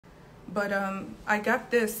But I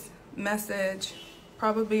got this message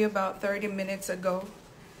probably about 30 minutes ago,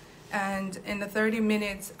 and in the 30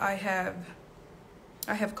 minutes I have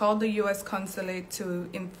called the U.S. consulate to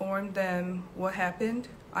inform them what happened.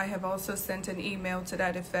 I have also sent an email to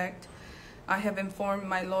that effect. I have informed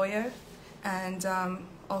my lawyer, and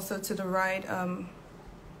also to the right,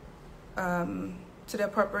 to the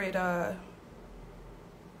appropriate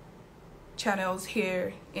channels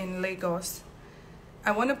here in Lagos.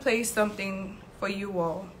 I want to play something for you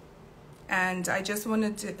all, and I just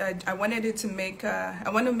wanted to. I wanted it to make. I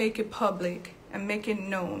want to make it public and make it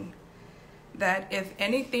known that if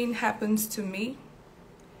anything happens to me,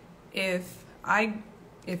 if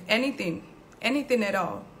anything at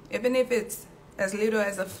all, even if it's as little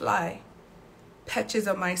as a fly patches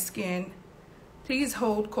on my skin, please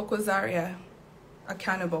hold Kokozaria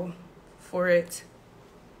accountable for it.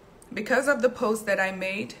 Because of the post that I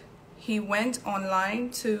made, he went online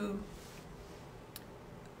to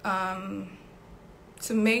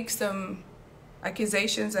make some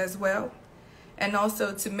accusations as well, and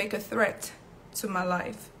also to make a threat to my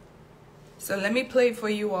life. So let me play for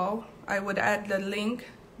you all. I would add the link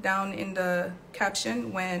down in the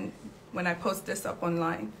caption when I post this up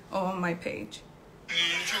online or on my page.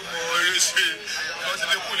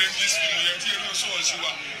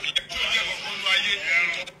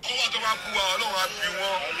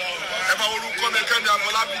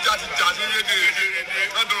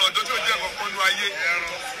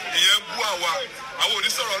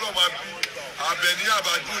 Abeni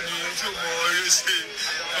abaduni tí ó mọ eré ṣe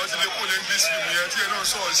lọ sí lẹ́kọ̀ọ́ lẹ́ńgbèsì nìyẹn tí ẹ náà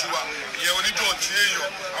sọ̀rọ̀ sí wa ìyẹn onídọ̀tí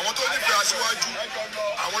èèyàn àwọn tó nífẹ̀ẹ́ aṣíwájú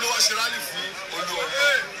àwọn ló wá ṣe rálì fún Olúọmọ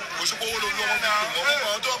òṣùpọ̀ owó lórí ọmọ fi pè wọ́n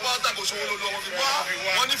àwọn tó bá tàkó sówó lórí ọmọ fi pè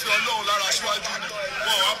wọ́n nífẹ̀ẹ́ Ọlọ́run lára aṣíwájú ni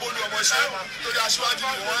wọn wá bólú ọmọ ṣe torí aṣíwájú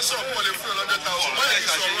ni wọ́n sọ̀rọ̀ pọ̀ lè fún ẹ lọ́dẹ ta ọ̀sùn báyìí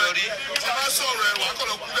sọ̀rọ̀ ẹ tí bá sọ̀rọ̀ ẹ wà á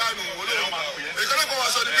kọ̀lọ̀ kú dànù olóòrùn ìkànnì kan wá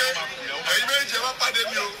sọ ni pé ẹ̀yin méjì ẹ má pàdé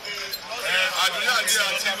mi o Adunniade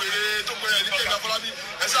àti wèrè tó pé ẹni kéka Fọlábí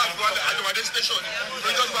ẹ sáà fún Adunniade station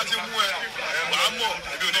lójọ́ tó bá ti mú ẹ wàá mọ̀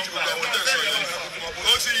ẹbí òní ju gbogbo àwọn tẹ̀sán yẹn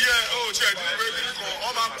ó ti yẹ ó ti ẹ̀ dídí pé kíní kan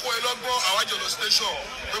wọ́n máa kó ẹ lọ́gbọ́n àwájọ lọ station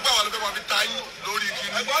pé pé àwọn olùfẹ́ máa fi ta yín lórí kíní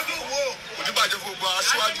oníbàjẹ́ fún gbogbo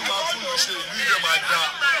aṣíwájú máa fún mi ṣe ìlú ìrẹ́ máa da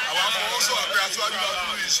àwọn afọwọ́sọ àpẹ aṣíwájú máa fún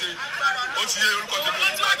mi ṣe ó ti yẹ orúkọ tèmi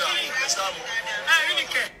ní padà ẹ sáà mọ̀.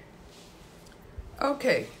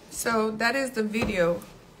 Okay, so that is the video.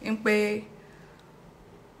 In pé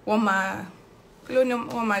wọ́n máa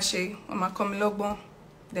come lọ́gbọ́n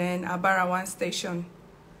then abara one station.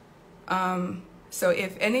 So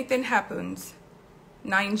if anything happens,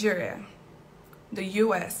 Nigeria, the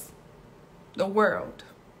US, the world,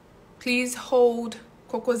 please hold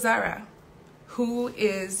Kokozaria, who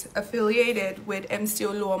is affiliated with MC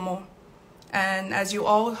Oluomo, and as you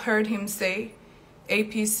all heard him say,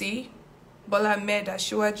 APC, Bola Ahmed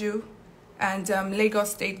Asiwaju, and Lagos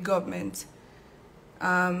State government.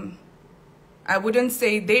 I wouldn't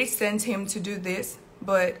say they sent him to do this,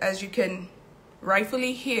 but as you can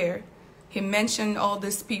rightfully hear, he mentioned all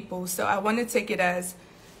these people. So I want to take it as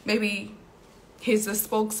maybe he's a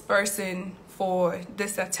spokesperson for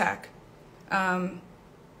this attack. But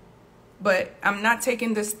I'm not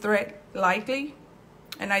taking this threat lightly,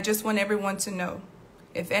 and I just want everyone to know,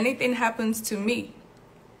 if anything happens to me,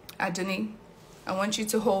 Adunniade, I want you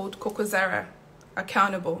to hold Kokozaria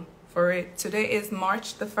accountable for it. Today is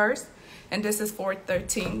March the 1st, and this is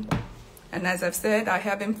 4/13. And as I've said, I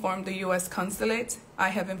have informed the U.S. consulate, I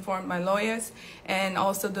have informed my lawyers, and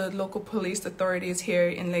also the local police authorities here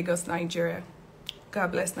in Lagos, Nigeria.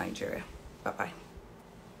 God bless Nigeria. Bye-bye.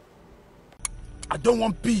 I don't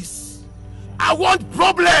want peace. I want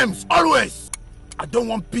problems, always. I don't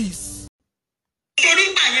want peace.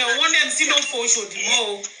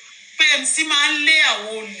 MC máa ń lé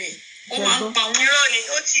àwọn olè ó máa ń pa wọn. Irọ́ ni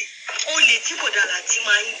olè tí bọ̀dàlà tí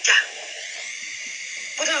máa ń jà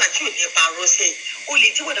bọ̀dàlà tí ò ní parọ́ sẹ́yìn olè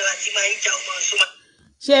tí bọ̀dàlà tí máa ń jà ó máa ń sọ.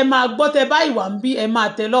 ṣé ẹ máa gbọ́ tẹ báyìí wà ń bí ẹ máa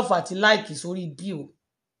tẹ lọ́ọ̀fù àti láìkì sórí bí o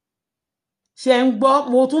ṣé ń gbọ́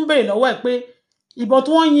mo tún béèrè lọ́wọ́ ẹ pé ìbọn tí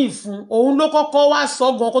wọ́n yìn fún òun ló kọ́kọ́ wá sọ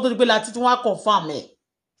gan kó tó di pé Láti tí wọ́n á confirm ẹ̀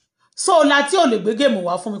so Láti ò lè gbé géèmù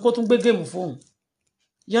wá fún mi kó tún gbé géèmù fóun.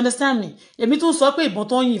 You understand me? Èmi tún sọ pé ìbọn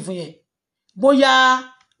tó ń yìn fún yẹn bóyá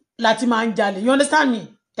Láti máa ń jalè. You understand me?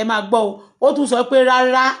 Ẹ máa gbọ́ o. Ó tún sọ pé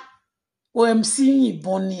rárá OMC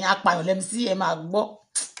ìbọn ni apààyàn lẹ́mc ẹ máa gbọ́.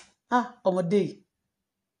 Ọmọdé yìí.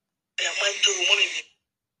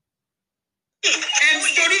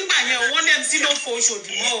 Torí gbà yẹn wọ́n ní MC ló fo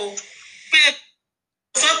Òṣòdì mọ́ o pé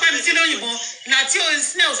sọ pé MC ló yìnbọn Láti ò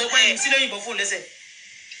Snail sọ pé MC ló yìnbọn fún lẹ́sẹ̀.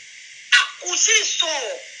 Kò ṣe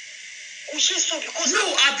sọ because no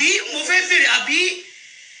àbí mo fẹ́ bèrè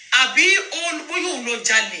àbí bóyá òun ló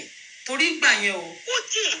jalè torí gbà yẹn o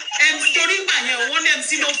torí gbà yẹn o wọ́n ní MC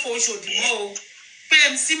ló fo Oṣòdì mọ́ o pé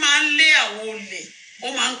MC máa ń lé àwọn olè ó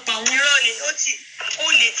máa ń pa wọ́n. irọ́ ni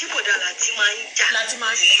olè tí bọ̀dà láti máa ń jà láti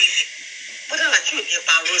máa ń ṣe bọ́dà láti ò ní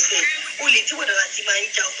parọ́ sẹ́ olè tí bọ̀dà láti máa ń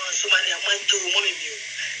jà ọmọ Somalia máa ń jẹ́ owó mọ́ mi o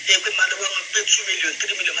ẹ pé máa lọ́wọ́ wọn pé 2 million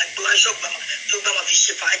 3 million máa gbé wá ṣọ́ọ̀bù tó bá wọn fi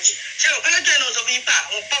ṣe fàájì ṣé o pẹ́lẹ́ jẹ́ náà sọ fún yín pa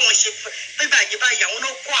àwọn pa wọn ṣe pé báyìí báyìí àwọn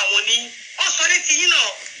náà kó àwọn ní ọ̀sán létí yín náà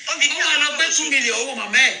wọ́n fi ní àwọn lọ gbé 2 million owó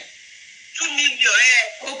màmá ẹ̀. 2 million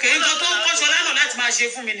ok nǹkan tó ń kọ́ṣọ́ lánàá láti máa ṣe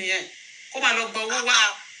fún mi nìyẹn kó máa lọ gbọ́ owó wá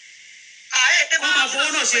kó máa fowó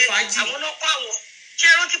náà ṣe fàájì. àwọn náà kó àwọn ṣé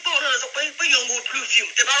ẹ rántí pé òun náà sọ pé yóò wo blue film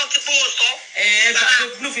tẹ bá rántí pé wọ́n sọ. gbà pé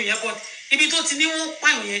blue film yẹn bọ̀ ibi tó ti ní wọ́n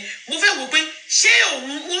pààyàn yẹn mo fẹ́ wò pé ṣé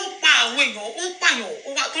òun ń pa àwọn èèyàn ó ń pààyàn ó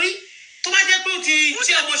wà torí tó bá jẹ́ pé ó ti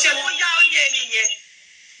tí ọmọọṣẹ́ wọn. bóyá ó yẹ nìyẹn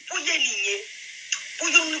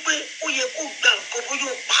bóyá ó ní pé ó yẹ kó gba nǹkan bóyá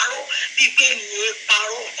ó parọ́ bíi pé ènìyàn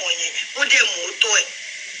parọ́ nǹkan yẹn wọ́n dẹ̀ mú tọ́ ẹ̀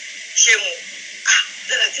ṣe mọ̀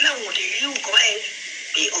dára tí láwọn ò lè rí nǹkan ẹ̀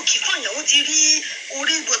pé òkè fún àyàwó ti rí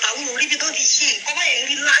orí ìgbọ̀tà àwọn orí bí tó ti ṣe nǹkan báyẹn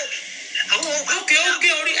rí láì àwọn ọgbà. ó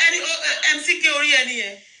gé orí ẹni MC gé orí ẹni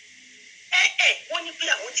yẹn. wọ́n ní pé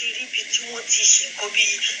àwọn ti rí ibi tí wọ́n ti ṣe nǹkan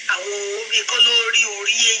bíi àwọn orí kan lórí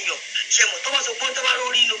orí èèyàn ṣe mọ̀ tó bá sọ pé tó bá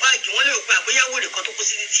lórí inú báàgì wọ́n lè rò pé àbóyáwó rẹ̀ kan tó kó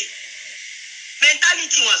sí ní tì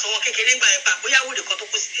mẹntálítì wọn àsọwọ kékeré gbà yẹn pa àbóyáwó rẹ̀ kan tó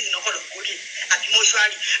kó sí ní tì náà kọ́ lọ kórè àbí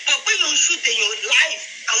mọ́ṣúárì bọ̀ pé yóò ṣù tèèyàn live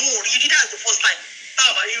àwọn ò rí that's the first time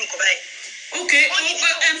táwọn bá rí nǹkan báyìí. ok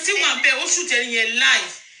MC wà bẹ́ẹ̀ ó ṣù tẹ̀lé yẹn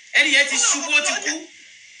live ẹni yẹn ti ṣubú ó ti kú.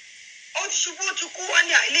 ó ti ṣubú ó ti kú wọ́n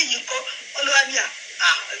ní àìlèyìn nǹkan ọlọ́wà ní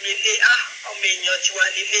ọmọ èèyàn ti wà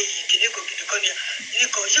nílé yìí kìnnìkan kìnnìkan ní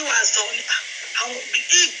kan ṣé wàá sọ àwọn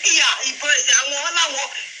ìgbìyà ìbọn ẹsẹ̀ àwọn ọláwọn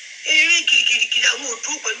eré kirikiri àwọn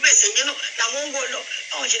òdú pẹ̀lú ẹsẹ̀ yẹn náà làwọn ń wọ lọ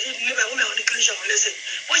báwọn ṣe ní ilé báyìí wọ́n ní kí ló ṣe àwọn lẹ́sẹ̀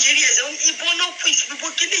wọ́n ṣe rí ẹsẹ̀ ìbọn náà fún ìṣubú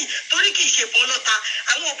kíní torí kì í ṣe ìbọn lọ́ta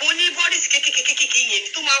àwọn ìbọn ní bọ́ọ̀lìsì kékeré yẹn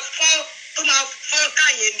tó máa fọ́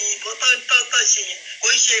káyẹn ní ìbọn tó ṣe yẹn kò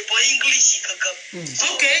ń ṣe ìbọn English kankan.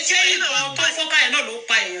 ok ṣé ìbọn tó fọ́ káyẹn náà ló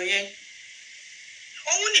pa èèyàn yẹn.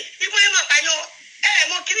 òun ni ibo yẹn máa pààyàn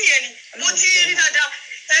mọ kíní yẹn ni mo ti rí dáadáa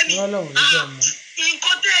ẹni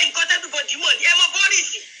nǹkan tẹ bíbọdì mọ ni mọ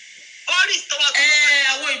Boris tó máa tó.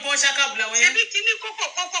 àwọn ìbọn ṣàkàbùlà wọn yẹn. ṣebí kíní kókó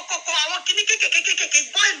àwọn kíní kékèké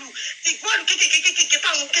bọ́ọ̀lù kékèké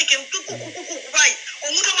táwọn kékèké kúkúkú báyìí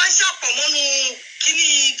òun ló máa ń ṣàpọ̀ mọ́nú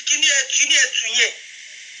kíní ẹ̀tù yẹn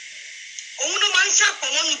òun ló máa ń ṣàpọ̀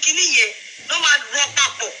mọ́nú kíní yẹn ló máa rọ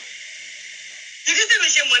papọ̀. ìdí tèmi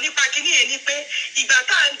ṣe mọ̀ nípa kíní yẹn ni pé ìgbà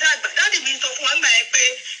tá à ń dàgbà dáàdì mi sọ fún wa nígbà yẹn pé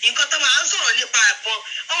nǹkan tó máa ń sọ̀rọ̀ nípa ẹ̀bọn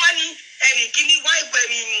wọ́n wá ní kíní wá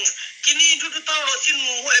kíní dúdú tó ń rọ sínú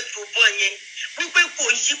ẹ̀bùn bọ́n yẹn wípé kò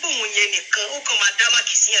ń ṣí pòun yẹn nìkan ó kàn máa dá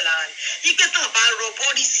máàkì sí yẹn lára ni wípé tán bá rọ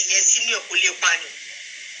bọ́ọ̀lìsì yẹn sínú ẹ̀ kò lè pa ni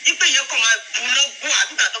wípé yẹn kàn máa bu lọ́gbọ́n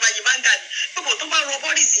àdúgbà tó bá yẹ bá ń dà ní pípọ̀ tó bá rọ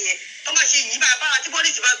bọ́ọ̀lìsì yẹn tó máa ṣe yìí báyìí tí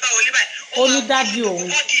bọ́ọ̀lìsì bá gbá wọlé báyìí ó ní dájú òun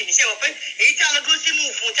bọ́ọ̀dì ìníṣẹ́ wọ̀ pé èyí tí a lọ dúró sínú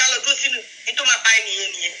fún tí a lọ dúró sínú ní tó máa pa ẹnìyẹn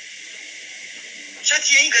nìyẹn ṣé ti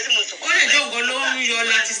yẹn nǹkan tí mo sọ. ó lè jọ nǹkan ló ń yọ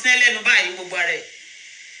láti sinẹ́ lẹ́nu báyìí gbogbo rẹ̀.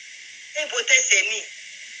 níbo tẹsẹ̀ ní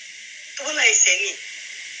tó bọ́lá ẹsẹ̀ ní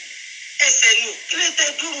ilé tẹ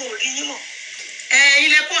dúró rí yín mọ̀.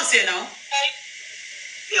 ilé pọ̀sì ẹ̀ náà.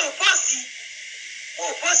 mi ò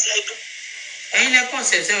pọ̀sì ẹ̀dùn. ẹ̀yin lẹ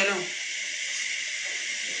pọ̀sì ẹ̀sẹ̀ ọlọ́run.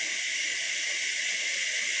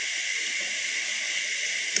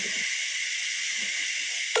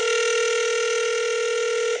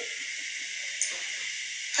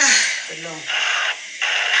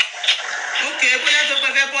 ok bóyá tó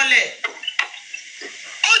pẹ́ fẹ́ bọ́lẹ̀.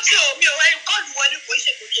 ó tí ò mi ò wáyé kọ́ọ̀lù wọlé kò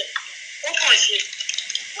ṣe kò díẹ̀ ó kàn ṣe.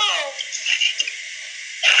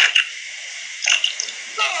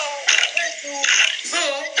 so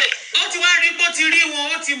ó ti wá rí bó ti rí wọn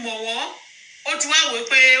ó ti mọ̀ wọ́n ó ti wá wò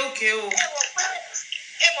pé ókè o.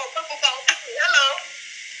 ẹ mọ̀ pé gbogbo àwọn tó kù yálà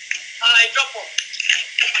ìjọpọ̀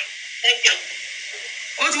ẹgbẹ̀.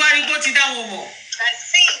 ó ti wá rí bó ti dá wọn mọ̀.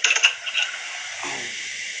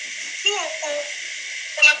 tí o kọ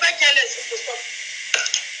ọlọpàá jẹlẹ sí kò sọ.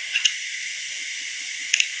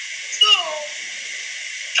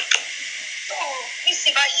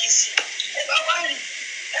 nísìnyí báyìí sí ẹ bá wá rí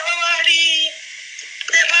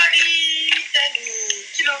ẹnu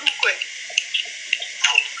kí lórúkọ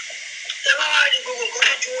ẹ bá wá rí gbogbo nǹkan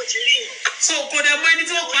lójú wọn ti rí yìí. so kò dẹ̀ mọ ẹni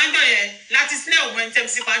tí wọ́n pàjọ yẹn láti sílẹ̀ òun ẹni tẹ́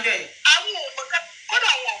sí pàjọ yẹn. àwọn òmò kọ́dọ̀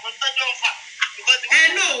àwọn ọmọ tọ́jọ́ ń fà.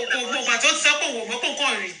 náà gbogbo ìgbà tó ti sọ pé òun ò mọ̀ pé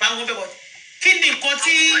nǹkan rìn bá wọn bẹ̀ bọ̀ kí ni nǹkan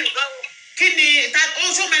tí kí ni ó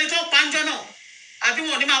sọ mẹni tó pàjọ náà àbí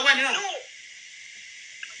wọn ò ní máa wá ẹni náà.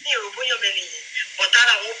 ní èrò bóyá mẹ́rin yìí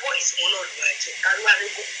bọ̀tára àwọn bọ́ìsì wọn náà lù àjẹ kárú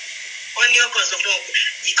àrẹ́gbọ́ wọ́n ní ọkọ̀ sọ fún ọkọ̀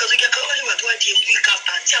ìkan tó jẹ́ ká wọ́n nígbà tó wá di week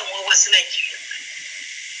after tí àwọn wá sí Nàìjíríà.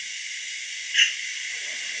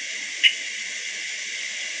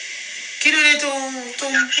 Kí ló dé tó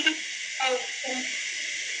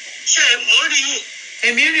ṣe mò ń rí yìí.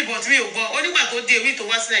 èmi rí bọ̀ tí mi ò gbọ́ ó nígbà tó dé ewì tó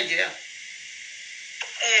wá sí Nàìjíríà.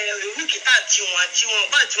 Wíìkì tá àti wọn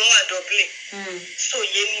bá tí wọn wà Dublin. So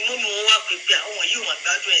yẹn ni mú mi wọn wá pépé àwọn yìí wọn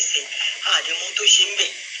gbádùn ẹsẹ̀ àdèmọ tó ṣe ń bẹ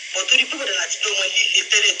bọ̀ torí pé bọ̀dọ̀ láti dán wọn líle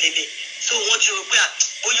tẹ́lẹ̀tẹ́lẹ̀ so wọ́n ti rò pé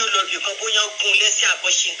bóyá lọ bì kan bóyá gun lẹ́sẹ̀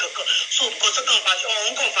àbọ̀ṣe nǹkan kan so nǹkan tó kàn fàṣọ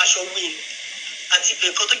ọ̀hún kàn fàṣọ wé ni àti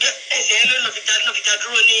ibẹ̀ kan tó jẹ́ ẹsẹ̀ yẹn ló fi já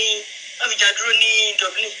dúró ní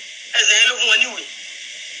Dublin ẹsẹ̀ yẹn ló fún wọn níwèé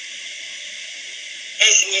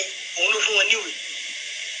ẹsẹ̀ yẹn òun ló fún wọn níwèé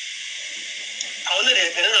àwọn náà dẹ̀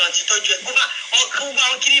bẹ̀rẹ̀ náà ti tọ́jú ẹ̀ kó bá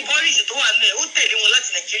àwọn kiri bọ́ọ̀lì tó wà nílẹ̀ ó tẹ̀lé wọn láti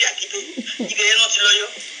Nàìjíríà kéde ibẹ̀ yẹn náà ti lọ yọ.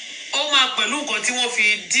 Ó máa pẹ̀lú nǹkan tí wọ́n fi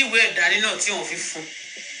díwèé ẹ̀dárí náà tí wọ́n fi fún.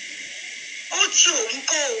 Ó tí òun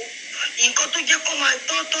kọ́ o nǹkan tó jẹ́ kó máa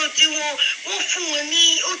tọ́tọ́ tí wọ́n fún wọn ní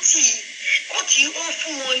wọ́n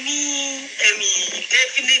fún wọn ní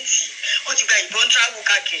definite wọ́n ti gba ìbọn travel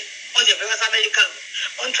káàkiri wọ́n ti fẹ́ wá sí Amẹ́ríkà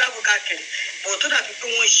wọ́n travel káàkiri bọ̀ tó dàbí pé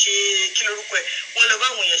wọ́n ṣe kí lórúkọ ẹ̀ wọ́n lọ bá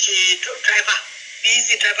àwọn èèyàn ṣe driver bí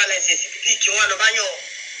driver license bí kí wọ́n lọ bá yàn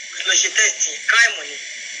lọ ṣe test crime ni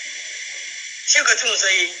ṣé nǹkan tí mo sọ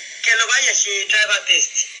yìí kẹ lọ bá yàn ṣe driver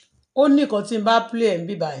test. Ó ní nǹkan tí n bá play ẹ̀ ń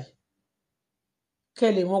bí báyìí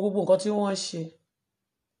kẹ́ lè mọ gbogbo nǹkan tí wọ́n ṣe.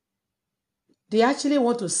 They actually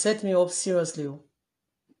want to set me up seriously o.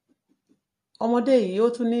 Ọmọdé yìí ó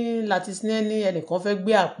tún ní láti sinẹ́ ní ẹnìkan fẹ́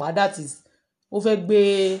gbé àpá that is ó fẹ́ gbé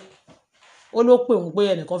ó ló pè òun pé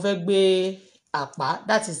ẹnìkan fẹ́ gbé àpá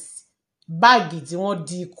that is báàgì tí wọ́n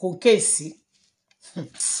di cocaine sí.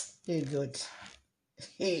 Hey God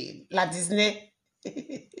láti sinẹ́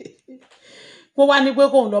wọ́n wá ní pé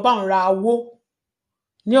kóun lọ bá òun ra owó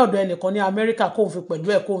ní ọ̀dọ̀ ẹnìkan ní Amẹ́ríkà kóun fi pẹ̀lú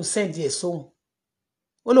ẹ̀ kóun send ẹ̀ sóhun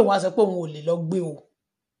ó lóun wá sọ pé òun ò lè lọ gbé o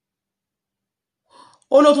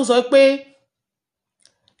ó ló tún sọ pé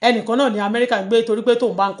ẹnìkan náà ní Amẹ́ríkà ń gbé torí pé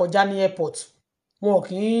tóun bá ń kọjá ní airport wọn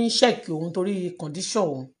kì í ṣẹ́ẹ̀kì òun torí condition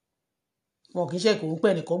òun wọn kì í ṣẹ́ẹ̀kì òun pé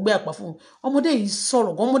ẹnìkan gbé àpá fún un ọmọdé yìí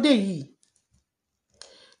sọ̀rọ̀ ọmọdé yìí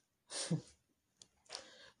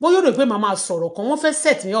bóyá ó rò pé màá máa sọ̀rọ̀ kan wọ́n fẹ́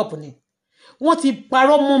set me up ni wọ́n ti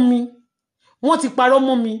parọ́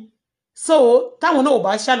mọ́ mi so táwọn náà ò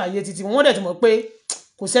bá ṣàlàyé títí wọ́n dẹ̀ ti mọ̀ pé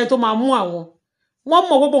kò sẹ́ni tó máa mú àwọn wọ́n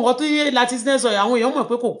mọ̀ gbogbo nǹkan tó yé láti sinẹ́ sọ àwọn èèyàn mọ̀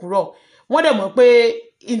pé kò kúrọ̀ wọ́n dẹ̀ mọ̀ pé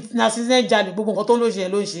láti sinẹ́ jalè gbogbo nǹkan tó ń lò ṣe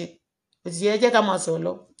ló ń ṣe òtítì ẹ jẹ́ ká máa sọ̀rọ̀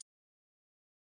lọ.